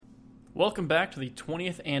Welcome back to the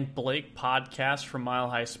 20th and Blake podcast from Mile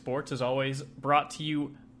High Sports. As always, brought to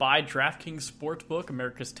you by DraftKings Sportsbook,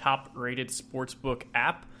 America's top-rated sportsbook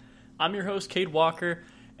app. I'm your host, Cade Walker,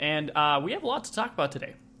 and we have a lot to talk about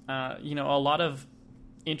today. A lot of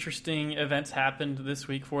interesting events happened this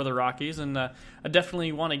week for the Rockies, and I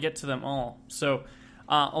definitely want to get to them all. So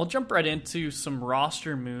I'll jump right into some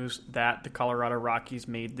roster moves that the Colorado Rockies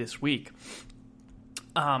made this week.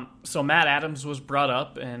 So Matt Adams was brought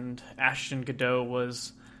up, and Ashton Godot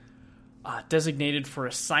was designated for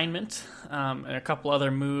assignment, and a couple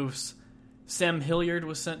other moves. Sam Hilliard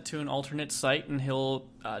was sent to an alternate site, and he'll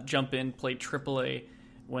jump in, play AAA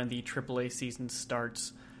when the AAA season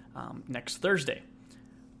starts next Thursday.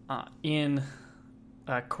 In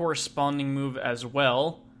a corresponding move as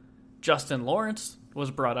well, Justin Lawrence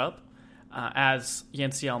was brought up as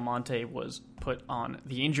Yency Almonte was put on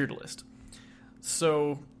the injured list.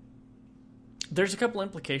 So there's a couple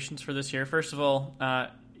implications for this year. First of all,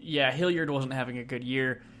 Hilliard wasn't having a good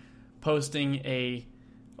year, posting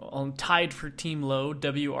tied for team low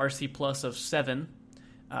WRC plus of 7.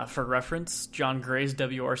 For reference, John Gray's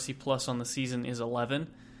WRC plus on the season is 11.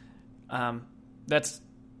 That's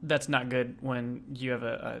not good when you have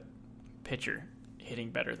a pitcher hitting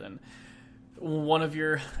better than one of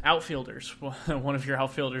your outfielders. One of your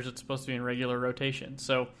outfielders that's supposed to be in regular rotation.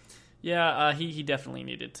 So he definitely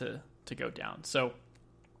needed to go down. So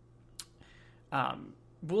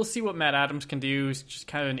we'll see what Matt Adams can do. He's just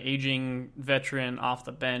kind of an aging veteran off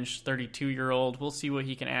the bench, 32-year-old. We'll see what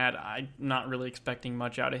he can add. I'm not really expecting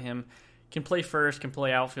much out of him. Can play first, can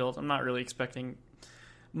play outfield. I'm not really expecting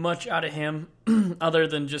much out of him other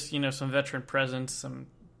than just, some veteran presence, some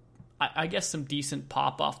decent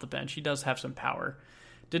pop off the bench. He does have some power.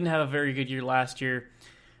 Didn't have a very good year last year.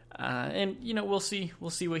 We'll see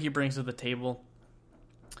what he brings to the table.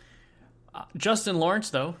 Justin Lawrence,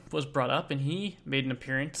 though, was brought up, and he made an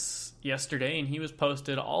appearance yesterday, and he was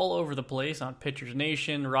posted all over the place on Pitchers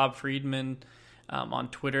Nation, Rob Friedman on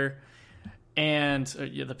Twitter, and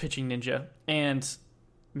the Pitching Ninja. And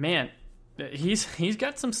man, he's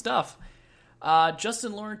got some stuff.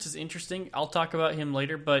 Justin Lawrence is interesting. I'll talk about him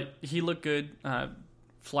later, but he looked good.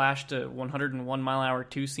 Flashed a 101 mile an hour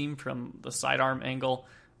two seam from the sidearm angle.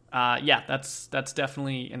 That's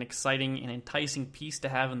definitely an exciting and enticing piece to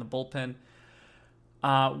have in the bullpen.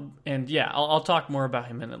 I'll talk more about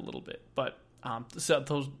him in a little bit. But so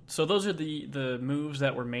those are the moves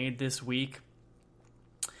that were made this week.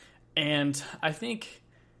 And I think,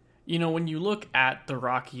 when you look at the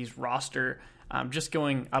Rockies roster, just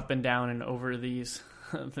going up and down and over these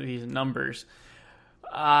these numbers,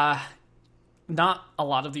 not a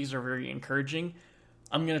lot of these are very encouraging.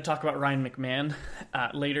 I'm going to talk about Ryan McMahon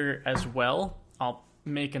later as well. I'll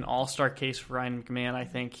make an all-star case for Ryan McMahon. I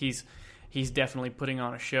think he's definitely putting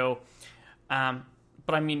on a show.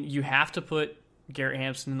 But, you have to put Garrett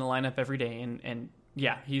Hampson in the lineup every day. And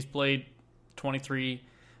he's played 23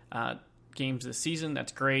 games this season.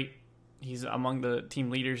 That's great. He's among the team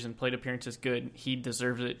leaders in plate appearances. Good. He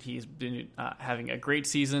deserves it. He's been having a great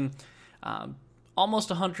season. Almost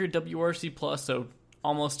 100 WRC plus, so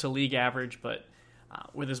almost to league average, but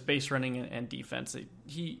with his base running and defense,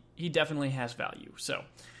 he definitely has value. So,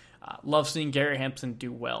 love seeing Garrett Hampson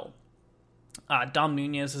do well. Dom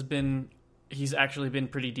Nunez he's actually been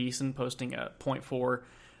pretty decent, posting a .4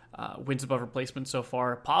 wins above replacement so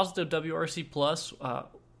far. Positive WRC plus,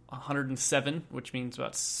 107, which means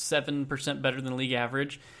about 7% better than league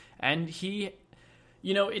average. And he,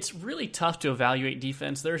 it's really tough to evaluate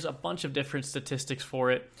defense. There's a bunch of different statistics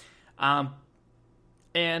for it.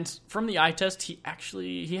 And from the eye test, he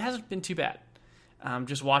hasn't been too bad.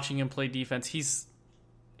 Just watching him play defense,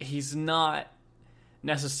 he's not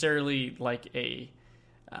necessarily like a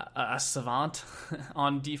savant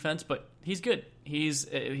on defense, but he's good. He's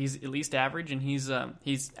at least average, and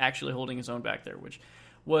he's actually holding his own back there, which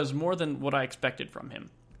was more than what I expected from him.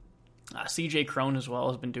 CJ Cron as well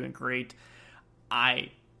has been doing great. I'm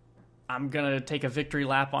gonna take a victory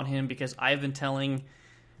lap on him because I've been telling.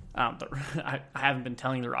 I haven't been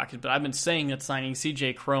telling the Rockies, but I've been saying that signing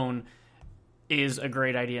CJ Cron is a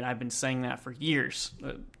great idea, and I've been saying that for years,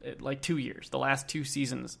 like 2 years, the last 2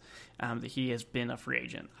 seasons that he has been a free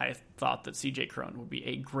agent. I thought that CJ Cron would be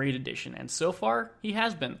a great addition, and so far he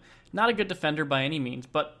has been. Not a good defender by any means,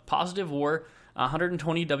 but positive WAR,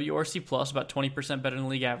 120 WRC plus, about 20% better than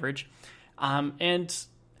league average, and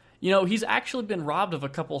he's actually been robbed of a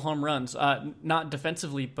couple home runs, not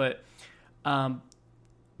defensively, but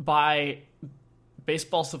by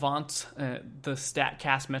Baseball Savant, the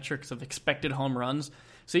StatCast metrics of expected home runs.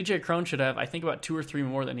 CJ Cron should have, I think, about 2 or 3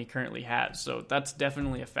 more than he currently has. So that's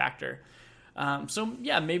definitely a factor. So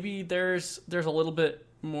yeah, maybe there's a little bit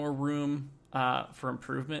more room for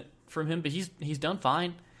improvement from him, but he's done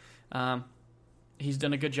fine. He's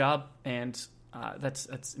done a good job, and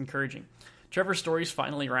that's encouraging. Trevor Story's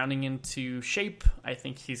finally rounding into shape. I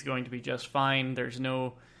think he's going to be just fine. There's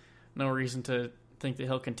no reason to think that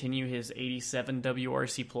he'll continue his 87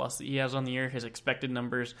 WRC plus that he has on the year. His expected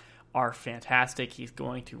numbers are fantastic. He's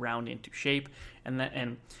going to round into shape,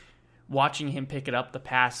 and watching him pick it up the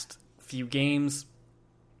past few games,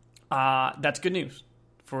 that's good news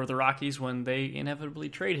for the Rockies when they inevitably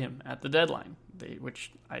trade him at the deadline,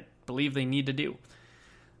 which I believe they need to do.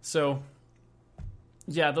 So,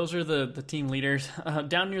 yeah, those are the team leaders.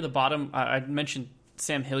 Down near the bottom, I mentioned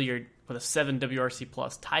Sam Hilliard with a 7 WRC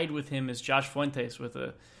plus. Tied with him is Josh Fuentes with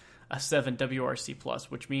a 7 WRC plus,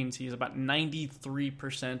 which means he's about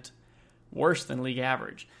 93% worse than league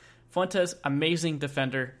average. Fuentes, amazing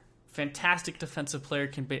defender, fantastic defensive player,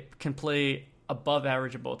 can play above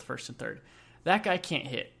average at both first and third. That guy can't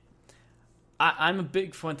hit. I'm a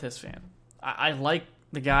big Fuentes fan. I like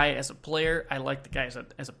the guy as a player. I like the guy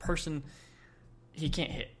as a person. He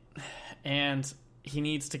can't hit. And he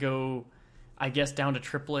needs to go, I guess, down to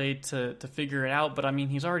AAA to figure it out. But, I mean,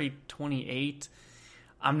 he's already 28.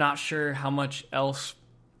 I'm not sure how much else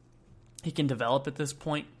he can develop at this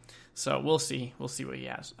point. So we'll see. We'll see what he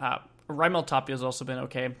has. Raimel Tapia has also been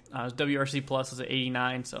okay. His WRC plus is at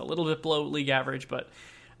 89, so a little bit below league average. But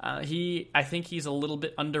I think he's a little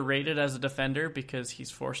bit underrated as a defender because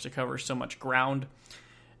he's forced to cover so much ground.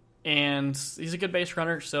 And he's a good base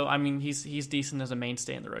runner, so, I mean, he's decent as a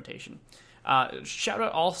mainstay in the rotation. Shout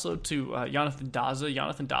out also to Jonathan Daza.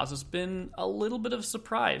 Jonathan Daza's been a little bit of a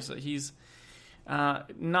surprise. He's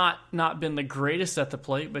not been the greatest at the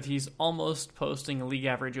plate, but he's almost posting a league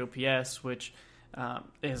average OPS, which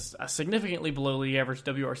is significantly below league average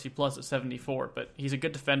WRC plus at 74. But he's a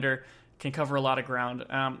good defender, can cover a lot of ground.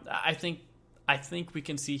 I think we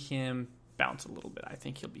can see him bounce a little bit. I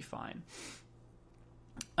think he'll be fine.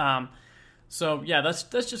 So yeah,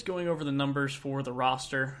 that's just going over the numbers for the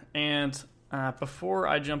roster. And before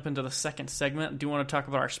I jump into the second segment, I do want to talk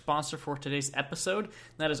about our sponsor for today's episode.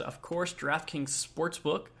 That is, of course, DraftKings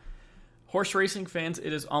Sportsbook. Horse racing fans,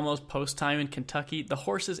 it is almost post time in Kentucky. The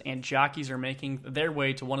horses and jockeys are making their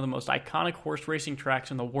way to one of the most iconic horse racing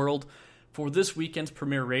tracks in the world for this weekend's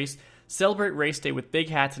premier race. Celebrate race day with big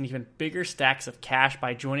hats and even bigger stacks of cash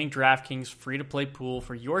by joining DraftKings free-to-play pool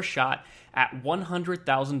for your shot at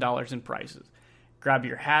 $100,000 in prizes. Grab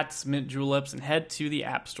your hats, mint juleps, and head to the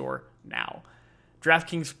App Store now.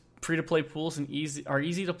 DraftKings free-to-play pools are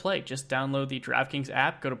easy to play. Just download the DraftKings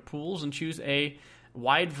app, go to pools, and choose a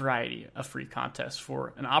wide variety of free contests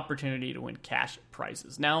for an opportunity to win cash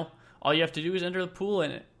prizes. Now, all you have to do is enter the pool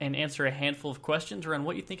and answer a handful of questions around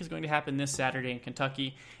what you think is going to happen this Saturday in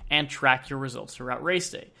Kentucky and track your results throughout race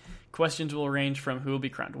day. Questions will range from who will be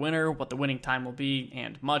crowned winner, what the winning time will be,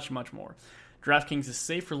 and much, much more. DraftKings is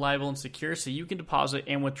safe, reliable, and secure, so you can deposit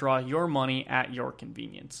and withdraw your money at your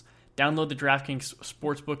convenience. Download the DraftKings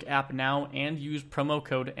Sportsbook app now and use promo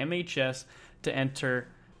code MHS to enter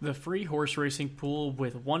the free horse racing pool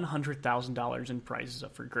with $100,000 in prizes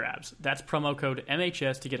up for grabs. That's promo code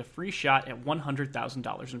MHS to get a free shot at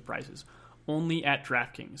 $100,000 in prizes. Only at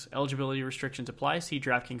DraftKings. Eligibility restrictions apply. See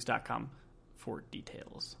DraftKings.com for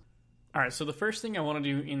details. All right, so the first thing I want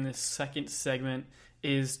to do in this second segment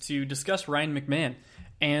is to discuss Ryan McMahon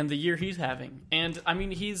and the year he's having. And, I mean,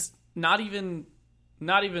 he's not even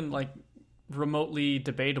like remotely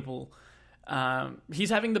debatable. He's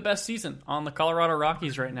having the best season on the Colorado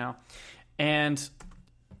Rockies right now, and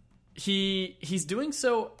he's doing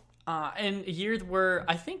so in a year where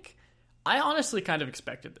I honestly kind of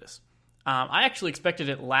expected this. I actually expected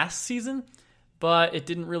it last season, but it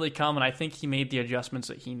didn't really come, and I think he made the adjustments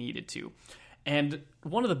that he needed to. And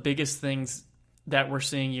one of the biggest things that we're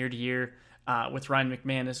seeing year to year with Ryan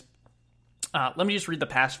McMahon is, let me just read the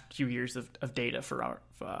past few years of data for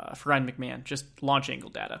Ryan McMahon, just launch angle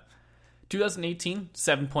data. 2018,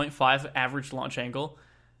 7.5 average launch angle.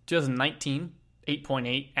 2019,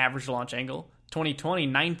 8.8 average launch angle. 2020,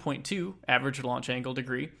 9.2 average launch angle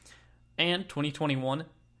degree. And 2021,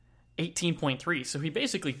 18.3. So he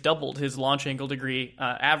basically doubled his launch angle degree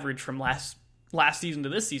average from last season to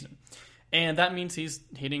this season. And that means he's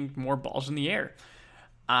hitting more balls in the air,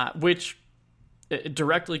 which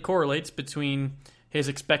directly correlates between his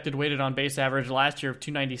expected weighted on base average last year of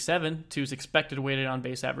 297 to his expected weighted on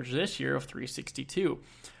base average this year of 362.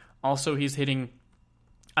 Also, he's hitting,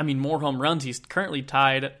 more home runs. He's currently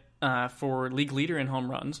tied for league leader in home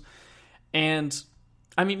runs. And,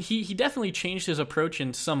 he definitely changed his approach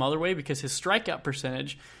in some other way because his strikeout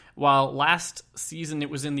percentage while last season it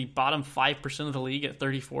was in the bottom 5% of the league at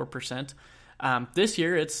 34%. This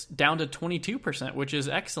year it's down to 22%, which is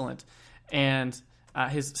excellent. And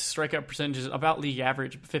his strikeout percentage is about league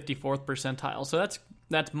average, 54th percentile. So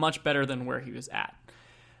that's much better than where he was at.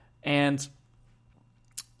 And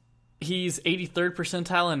he's 83rd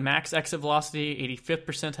percentile in max exit velocity, 85th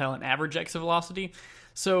percentile in average exit velocity.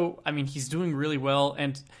 So, I mean, he's doing really well.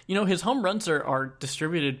 And, his home runs are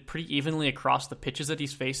distributed pretty evenly across the pitches that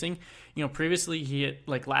he's facing. Previously he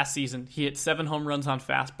hit, last season, he hit 7 home runs on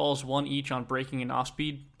fastballs, 1 each on breaking and off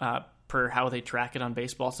speed, per how they track it on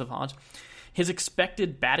Baseball Savant. His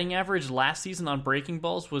expected batting average last season on breaking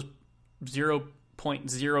balls was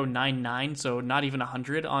 0.099, so not even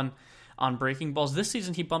 100 on breaking balls. This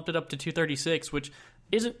season he bumped it up to 236, which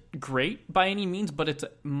isn't great by any means, but it's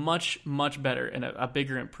much, much better and a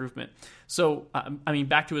bigger improvement. So,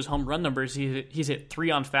 back to his home run numbers, he's hit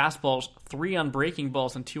 3 on fastballs, 3 on breaking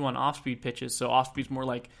balls, and 2 on off-speed pitches. So off-speed's more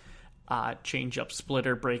like change-up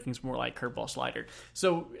splitter, breaking's more like curveball slider.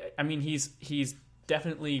 So, he's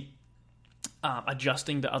definitely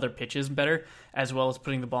adjusting to other pitches better, as well as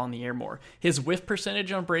putting the ball in the air more. His whiff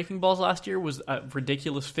percentage on breaking balls last year was a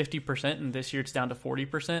ridiculous 50%, and this year it's down to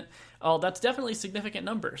 40%. Oh, that's definitely a significant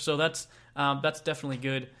number. So that's definitely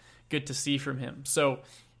good to see from him. So,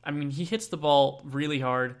 he hits the ball really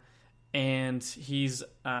hard, and he's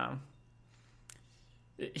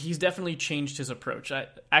definitely changed his approach.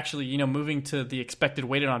 Moving to the expected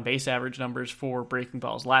weighted on base average numbers for breaking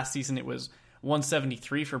balls. Last season it was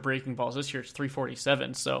 173 for breaking balls. This year it's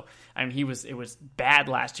 347. So it was bad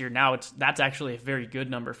last year. Now that's actually a very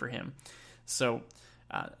good number for him. So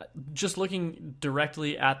just looking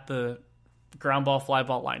directly at the ground ball, fly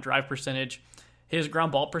ball, line drive percentage, his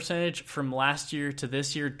ground ball percentage from last year to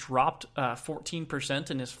this year dropped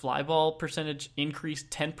 14%, and his fly ball percentage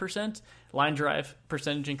increased 10%. Line drive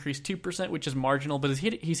percentage increased 2%, which is marginal, but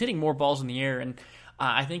he's hitting more balls in the air, and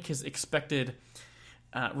I think his expected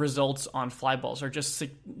results on fly balls are just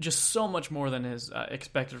so much more than his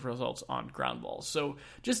expected results on ground balls. So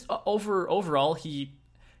just overall, he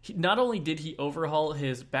not only did he overhaul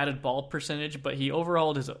his batted ball percentage, but he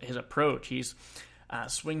overhauled his approach. He's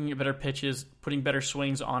swinging at better pitches, putting better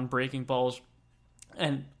swings on breaking balls,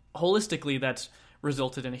 and holistically that's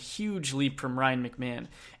resulted in a huge leap from Ryan McMahon.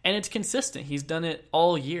 And it's consistent. He's done it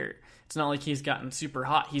all year. It's not like he's gotten super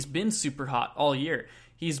hot. He's been super hot all year.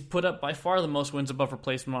 He's put up by far the most wins above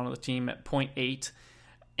replacement on the team at 0.8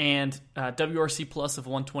 and WRC plus of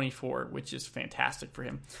 124, which is fantastic for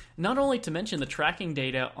him. Not only to mention the tracking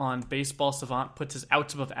data on Baseball Savant puts his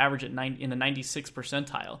outs above average at in the 96th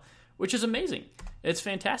percentile, which is amazing. It's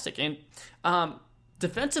fantastic. And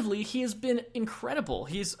defensively, he has been incredible.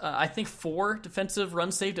 He's, I think, 4 defensive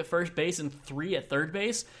runs saved at first base and 3 at third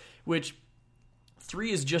base, which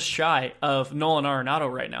 3 is just shy of Nolan Arenado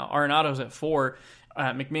right now. Arenado's at 4.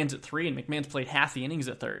 McMahon's at 3, and McMahon's played half the innings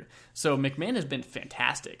at third. So McMahon has been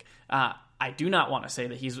fantastic. I do not want to say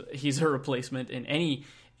that he's a replacement in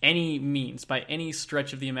any means by any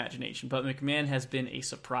stretch of the imagination, but McMahon has been a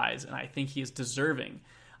surprise, and I think he is deserving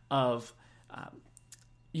of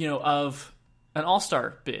of an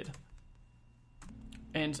all-star bid.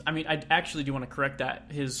 And I actually do want to correct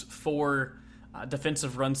that. His 4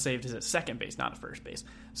 defensive runs saved is at second base, not at first base.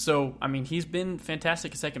 So, he's been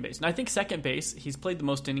fantastic at second base. And I think second base, he's played the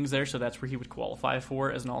most innings there, so that's where he would qualify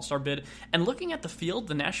for as an all-star bid. And looking at the field,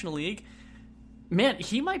 the National League, man,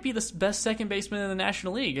 he might be the best second baseman in the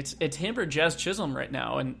National League. It's him or Jazz Chisholm right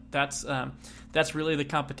now, and that's really the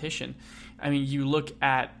competition. You look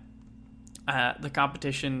at the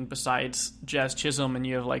competition besides Jazz Chisholm, and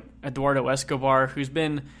you have Eduardo Escobar, he's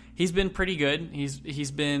been pretty good.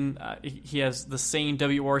 He has the same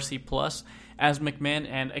WRC plus as McMahon,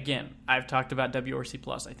 and again, I've talked about WRC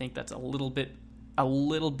plus. I think that's a little bit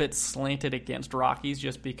slanted against Rockies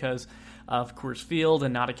just because of Coors Field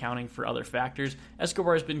and not accounting for other factors.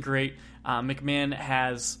 Escobar has been great. McMahon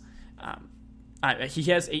has he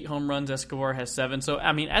has 8 home runs. Escobar has 7. So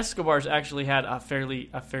Escobar's actually had a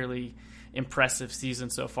fairly impressive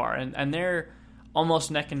season so far, and they're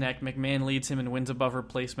almost neck and neck. McMahon leads him in wins above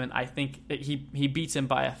replacement. I think he beats him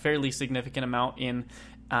by a fairly significant amount in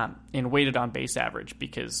weighted on base average,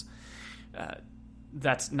 because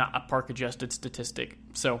that's not a park adjusted statistic.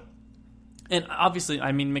 So, and obviously,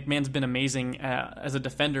 McMahon's been amazing as a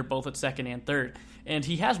defender both at second and third, and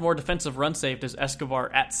he has more defensive runs saved as Escobar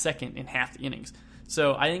at second in half the innings.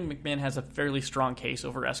 So I think McMahon has a fairly strong case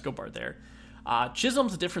over Escobar there.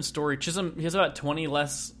 Chisholm's a different story. Chisholm, he has about 20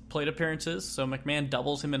 less plate appearances, so McMahon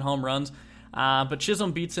doubles him in home runs. But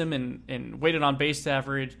Chisholm beats him in weighted on base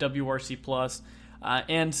average, WRC plus,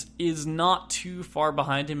 and is not too far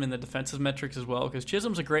behind him in the defensive metrics as well, because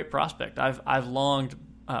Chisholm's a great prospect. I've long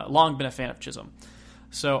been a fan of Chisholm.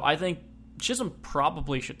 So I think Chisholm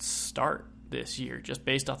probably should start this year just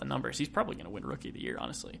based off the numbers. He's probably going to win Rookie of the Year,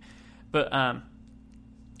 honestly. But,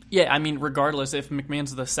 yeah, I mean, regardless, if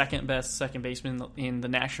McMahon's the second best second baseman in the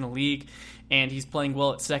National League and he's playing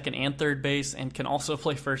well at second and third base and can also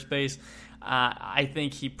play first base, I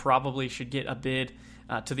think he probably should get a bid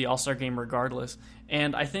to the All-Star game regardless.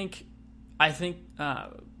 And I think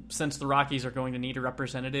since the Rockies are going to need a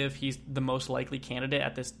representative, he's the most likely candidate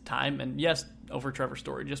at this time. And yes, over Trevor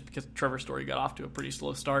Story, just because Trevor Story got off to a pretty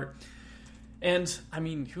slow start. And, I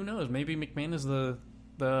mean, who knows? Maybe McMahon is the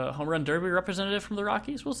home run derby representative from the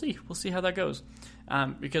Rockies. We'll see. We'll see how that goes.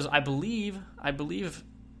 Because I believe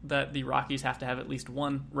that the Rockies have to have at least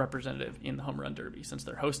one representative in the home run derby since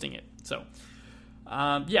they're hosting it. So,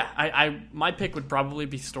 my pick would probably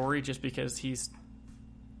be Story just because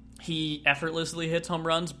he effortlessly hits home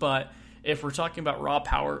runs. But if we're talking about raw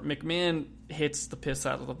power, McMahon hits the piss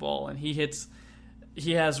out of the ball, and he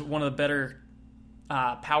has one of the better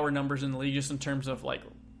power numbers in the league just in terms of like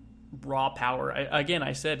raw power.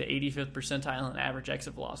 I said 85th percentile in average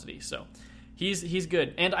exit velocity, so he's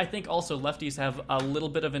good. And I think also lefties have a little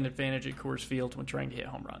bit of an advantage at Coors Field when trying to hit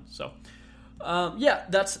home runs. So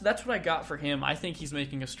that's what I got for him. I think he's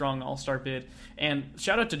making a strong All-Star bid. And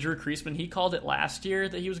shout out to Drew Kreisman. He called it last year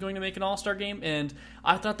that he was going to make an All-Star game, and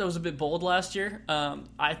I thought that was a bit bold last year.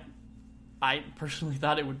 I personally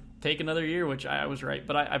thought it would take another year, which I was right,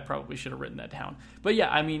 but I probably should have written that down. But yeah,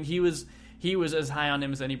 I mean, he was as high on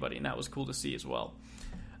him as anybody, and that was cool to see as well.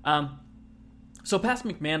 So past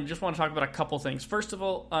McMahon, I just want to talk about a couple things. First of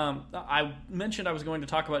all, I mentioned I was going to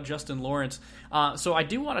talk about Justin Lawrence. So I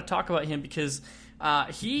do want to talk about him because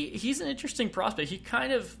he's an interesting prospect. He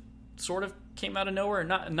kind of sort of came out of nowhere.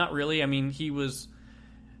 Not really. I mean, he's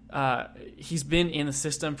been in the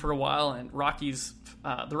system for a while, and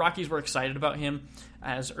the Rockies were excited about him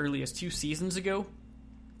as early as 2 seasons ago.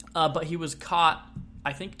 But he was caught,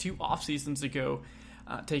 I think, 2 off seasons ago,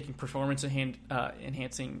 taking performance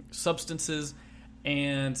enhancing substances,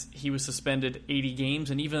 and he was suspended 80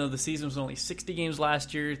 games. And even though the season was only 60 games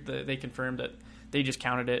last year, they confirmed that they just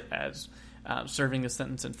counted it as serving the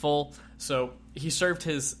sentence in full. So he served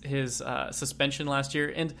his suspension last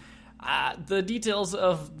year, and the details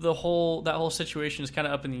of that whole situation is kind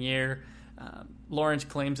of up in the air. Lawrence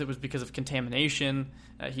claims it was because of contamination.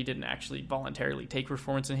 He didn't actually voluntarily take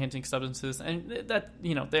performance-enhancing substances, and that,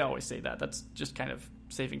 they always say that. That's just kind of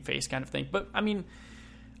saving face kind of thing. But I mean,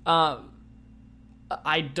 I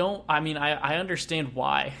understand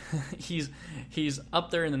why. he's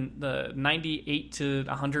up there in the 98 to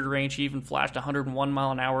 100 range. He even flashed 101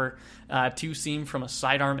 mile an hour two-seam from a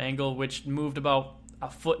sidearm angle, which moved about a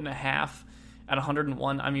foot and a half at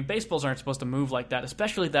 101. I mean, baseballs aren't supposed to move like that,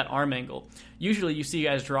 especially that arm angle. Usually you see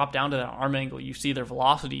guys drop down to that arm angle, you see their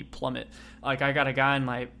velocity plummet. Like, I got a guy on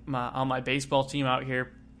my baseball team out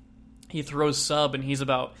here. He throws sub, and he's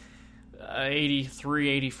about 83,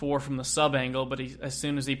 84 from the sub angle, but as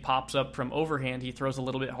soon as he pops up from overhand, he throws a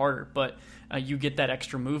little bit harder. But you get that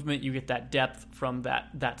extra movement, you get that depth from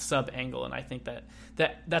that sub angle, and I think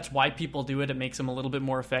that's why people do it. It makes him a little bit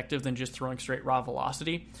more effective than just throwing straight raw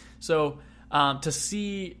velocity. So to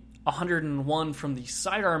see 101 from the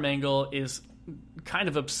sidearm angle is kind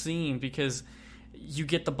of obscene because you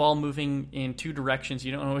get the ball moving in 2 directions.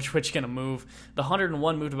 You don't know which going to move. The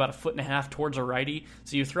 101 moved about a foot and a half towards a righty,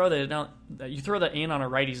 so you throw that in on a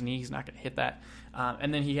righty's knee, he's not going to hit that.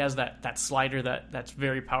 And then he has that slider that's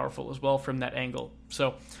very powerful as well from that angle.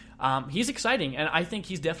 So he's exciting, and I think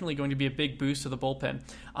he's definitely going to be a big boost to the bullpen.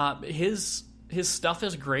 His stuff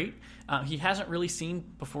is great. He hasn't really seen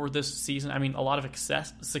before this season, I mean, a lot of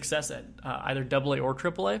success at either AA or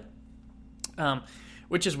AAA,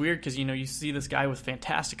 which is weird because, you see this guy with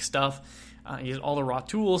fantastic stuff. He has all the raw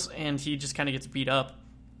tools, and he just kind of gets beat up.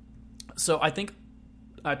 So I think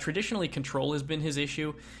traditionally control has been his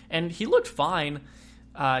issue, and he looked fine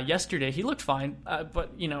yesterday. He looked fine,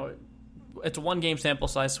 but, it's a 1-game sample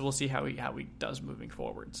size, so we'll see how he does moving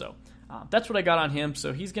forward. So that's what I got on him.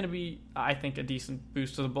 So he's going to be, I think, a decent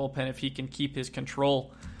boost to the bullpen if he can keep his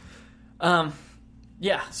control. So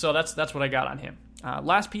that's what I got on him.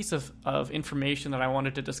 Last piece of information that I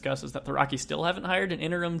wanted to discuss is that the Rockies still haven't hired an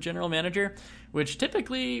interim general manager, which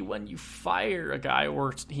typically when you fire a guy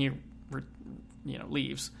or he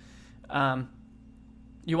leaves,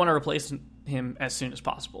 you want to replace him as soon as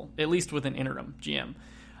possible, at least with an interim GM.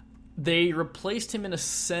 They replaced him in a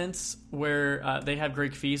sense where they have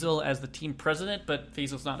Greg Fiesel as the team president, but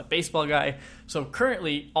Fiesel's not a baseball guy. So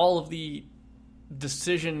currently all of the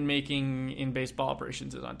decision making in baseball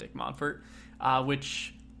operations is on Dick Monfort,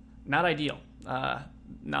 which not ideal.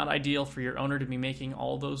 Not ideal for your owner to be making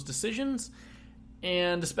all those decisions,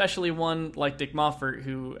 and especially one like Dick Monfort,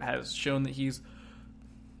 who has shown that he's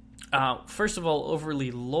first of all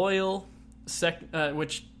overly loyal.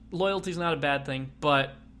 Which loyalty is not a bad thing,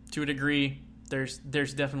 but to a degree, there's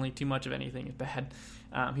definitely too much of anything is bad.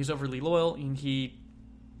 He's overly loyal, and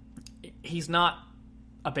he's not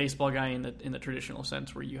a baseball guy in the traditional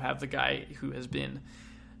sense, where you have the guy who has been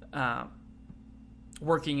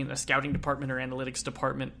working in a scouting department or analytics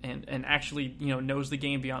department and actually knows the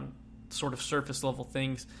game beyond sort of surface level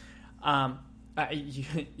things.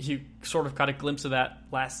 You sort of caught a glimpse of that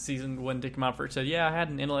last season when Dick Monfort said, "Yeah, I had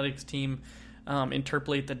an analytics team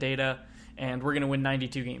interpolate the data, and we're going to win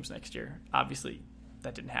 92 games next year." Obviously,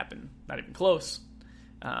 that didn't happen. Not even close.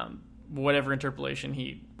 Whatever interpolation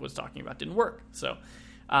he was talking about didn't work. So,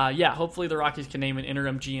 hopefully the Rockies can name an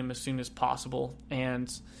interim GM as soon as possible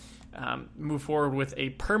and move forward with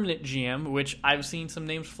a permanent GM, which I've seen some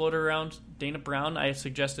names float around. Dana Brown, I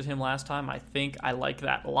suggested him last time. I think I like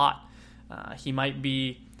that a lot. He might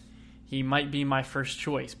be my first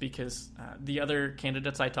choice because the other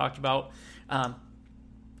candidates I talked about,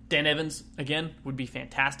 Dan Evans, again, would be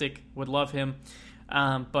fantastic. Would love him.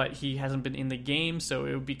 But he hasn't been in the game, so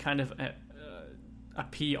it would be kind of a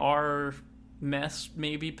PR mess,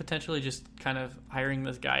 maybe, potentially, just kind of hiring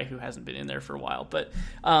this guy who hasn't been in there for a while. But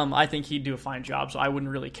I think he'd do a fine job, so I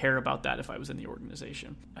wouldn't really care about that if I was in the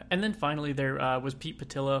organization. And then finally there was Pete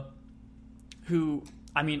Patilla, who,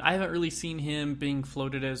 I haven't really seen him being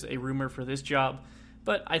floated as a rumor for this job,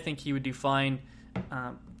 but I think he would do fine.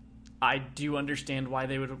 I do understand why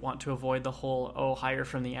they would want to avoid the whole, hire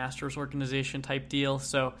from the Astros organization type deal.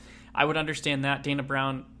 So I would understand that. Dana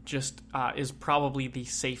Brown just is probably the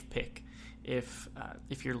safe pick if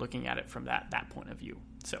you're looking at it from that point of view.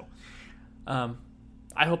 So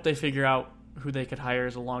I hope they figure out who they could hire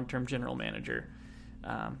as a long-term general manager.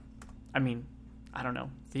 I don't know.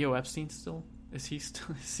 Theo Epstein is he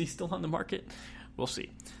still on the market? We'll see.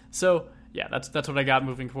 So yeah, that's what I got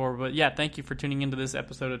moving forward. But yeah, thank you for tuning into this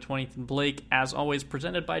episode of 20th and Blake. As always,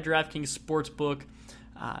 presented by DraftKings Sportsbook.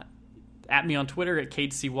 At me on Twitter at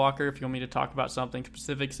Cade C. Walker. If you want me to talk about something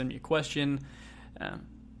specific, send me a question.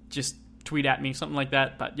 Just tweet at me, something like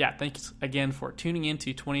that. But yeah, thanks again for tuning in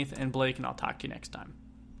to 20th and Blake, and I'll talk to you next time.